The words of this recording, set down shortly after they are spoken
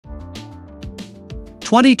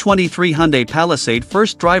2023 Hyundai Palisade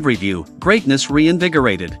First Drive Review, Greatness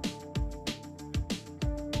Reinvigorated.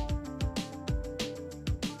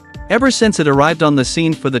 Ever since it arrived on the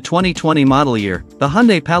scene for the 2020 model year, the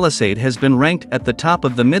Hyundai Palisade has been ranked at the top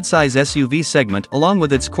of the midsize SUV segment along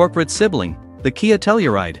with its corporate sibling, the Kia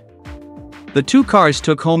Telluride. The two cars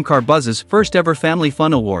took home Carbuzz's first ever Family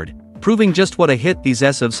Fun Award, proving just what a hit these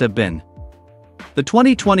SUVs have been. The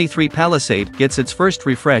 2023 Palisade gets its first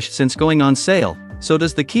refresh since going on sale, so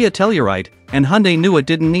does the Kia Telluride, and Hyundai knew it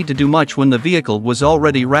didn't need to do much when the vehicle was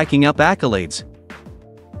already racking up accolades.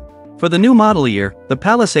 For the new model year, the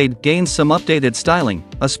Palisade gains some updated styling,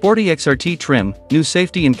 a sporty XRT trim, new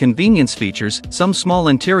safety and convenience features, some small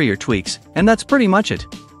interior tweaks, and that's pretty much it.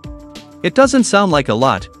 It doesn't sound like a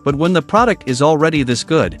lot, but when the product is already this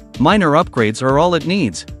good, minor upgrades are all it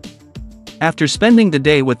needs. After spending the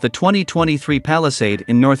day with the 2023 Palisade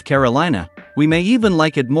in North Carolina, we may even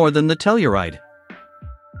like it more than the Telluride.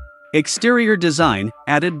 Exterior design,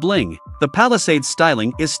 added bling. The Palisade's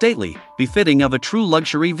styling is stately, befitting of a true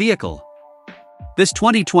luxury vehicle. This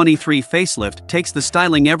 2023 facelift takes the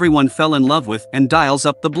styling everyone fell in love with and dials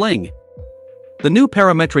up the bling. The new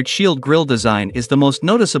parametric shield grille design is the most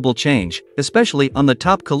noticeable change, especially on the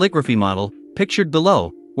top calligraphy model, pictured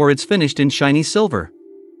below, where it's finished in shiny silver.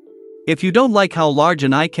 If you don't like how large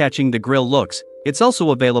and eye-catching the grille looks, it's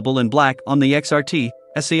also available in black on the XRT,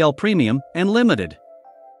 SEL Premium, and Limited.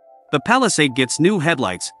 The Palisade gets new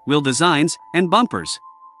headlights, wheel designs, and bumpers.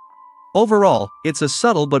 Overall, it's a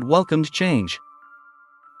subtle but welcomed change.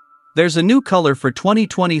 There's a new color for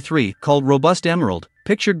 2023 called Robust Emerald,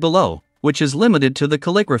 pictured below, which is limited to the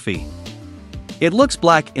calligraphy. It looks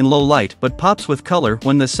black in low light but pops with color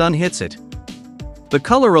when the sun hits it. The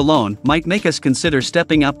color alone might make us consider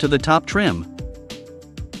stepping up to the top trim.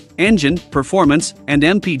 Engine, performance, and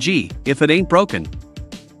MPG, if it ain't broken.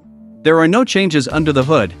 There are no changes under the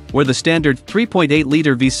hood, where the standard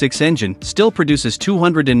 3.8-liter V6 engine still produces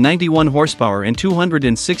 291 horsepower and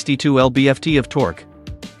 262 lb-ft of torque.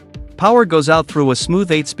 Power goes out through a smooth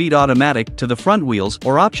 8-speed automatic to the front wheels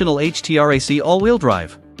or optional HTRAC all-wheel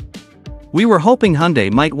drive. We were hoping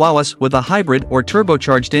Hyundai might wow us with a hybrid or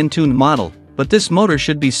turbocharged in-tune model, but this motor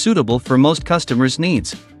should be suitable for most customers'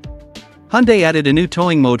 needs. Hyundai added a new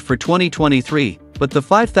towing mode for 2023, but the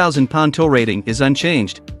 5,000-pound tow rating is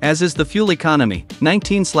unchanged, as is the fuel economy,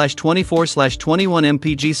 19/24/21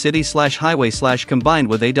 mpg city/highway/ combined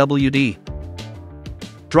with AWD.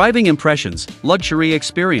 Driving impressions, luxury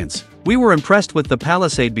experience. We were impressed with the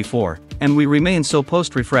Palisade before, and we remain so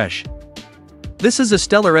post-refresh. This is a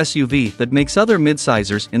stellar SUV that makes other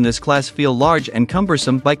midsizers in this class feel large and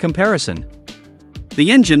cumbersome by comparison.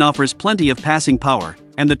 The engine offers plenty of passing power,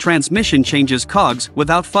 and the transmission changes cogs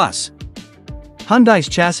without fuss. Hyundai's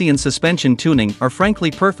chassis and suspension tuning are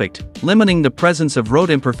frankly perfect, limiting the presence of road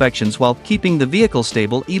imperfections while keeping the vehicle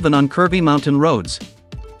stable even on curvy mountain roads.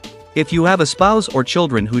 If you have a spouse or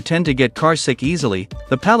children who tend to get car sick easily,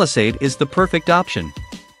 the Palisade is the perfect option.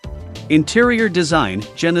 Interior design,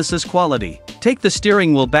 Genesis quality. Take the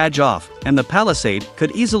steering wheel badge off, and the Palisade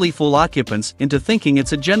could easily fool occupants into thinking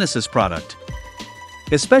it's a Genesis product.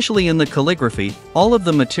 Especially in the calligraphy, all of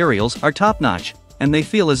the materials are top-notch, and they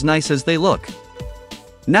feel as nice as they look.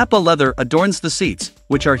 Nappa leather adorns the seats,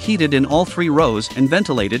 which are heated in all three rows and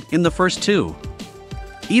ventilated in the first two.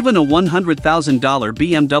 Even a $100,000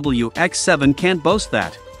 BMW X7 can't boast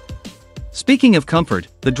that. Speaking of comfort,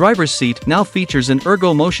 the driver's seat now features an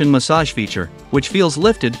Ergo Motion massage feature, which feels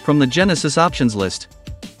lifted from the Genesis options list.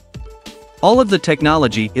 All of the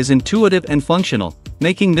technology is intuitive and functional,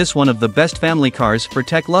 making this one of the best family cars for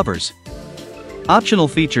tech lovers. Optional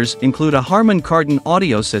features include a Harman Kardon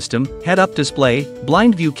audio system, head-up display,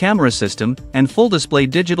 blind view camera system, and full-display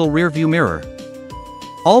digital rear-view mirror.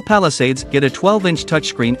 All Palisades get a 12-inch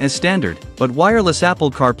touchscreen as standard, but wireless Apple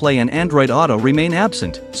CarPlay and Android Auto remain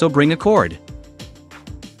absent, so bring a cord.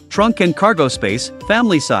 Trunk and cargo space,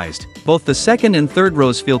 family-sized. Both the second and third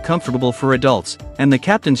rows feel comfortable for adults, and the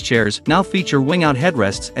captain's chairs now feature wing-out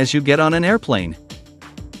headrests as you get on an airplane.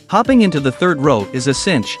 Hopping into the third row is a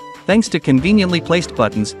cinch, thanks to conveniently placed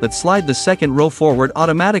buttons that slide the second row forward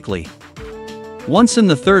automatically. Once in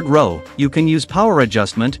the third row, you can use power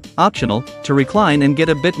adjustment, optional, to recline and get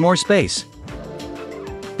a bit more space.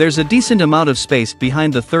 There's a decent amount of space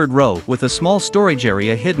behind the third row with a small storage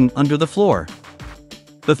area hidden under the floor.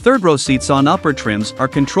 The third row seats on upper trims are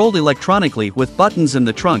controlled electronically with buttons in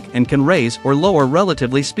the trunk and can raise or lower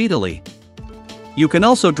relatively speedily. You can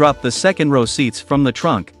also drop the second row seats from the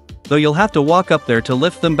trunk, though you'll have to walk up there to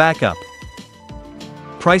lift them back up.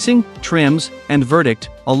 Pricing, trims, and verdict,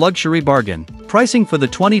 a luxury bargain. pricing for the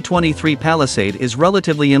 2023 Palisade is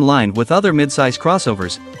relatively in line with other midsize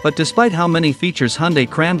crossovers, but despite how many features Hyundai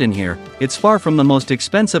crammed in here, it's far from the most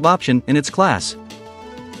expensive option in its class.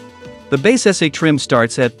 The base SA trim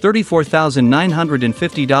starts at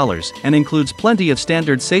 $34,950 and includes plenty of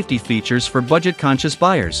standard safety features for budget-conscious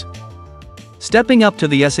buyers. Stepping up to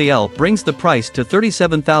the SAL brings the price to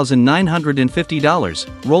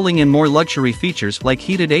 $37,950, rolling in more luxury features like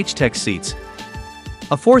heated H-Tech seats.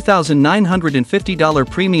 A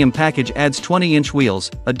 $4,950 premium package adds 20-inch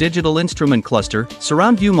wheels, a digital instrument cluster,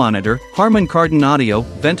 surround view monitor, Harman Kardon audio,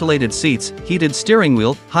 ventilated seats, heated steering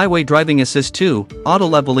wheel, highway driving assist 2,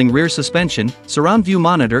 auto-leveling rear suspension, surround view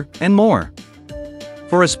monitor, and more.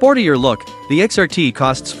 For a sportier look, the XRT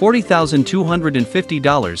costs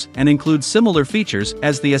 $40,250 and includes similar features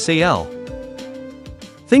as the SAL.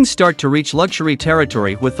 Things start to reach luxury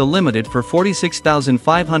territory with the Limited for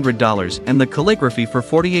 $46,500 and the Calligraphy for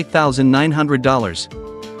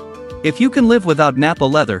 $48,900. If you can live without Nappa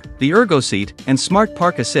leather, the Ergo seat, and Smart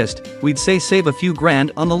Park Assist, we'd say save a few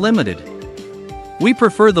grand on the Limited. We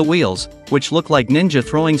prefer the wheels, which look like ninja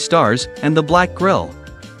throwing stars, and the black grille.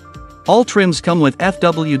 All trims come with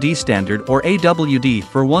FWD Standard or AWD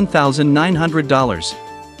for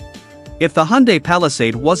 $1,900. If the Hyundai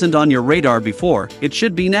Palisade wasn't on your radar before, it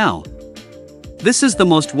should be now. This is the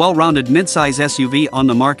most well-rounded midsize SUV on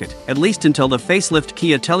the market, at least until the facelift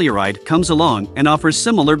Kia Telluride comes along and offers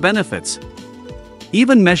similar benefits.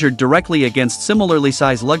 Even measured directly against similarly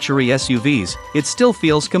sized luxury SUVs, it still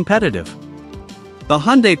feels competitive. The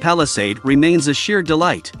Hyundai Palisade remains a sheer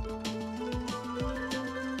delight.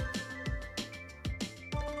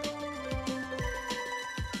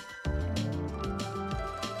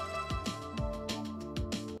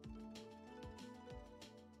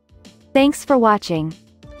 Thanks for watching.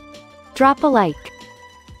 Drop a like,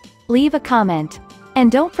 leave a comment,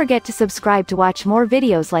 and don't forget to subscribe to watch more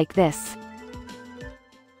videos like this.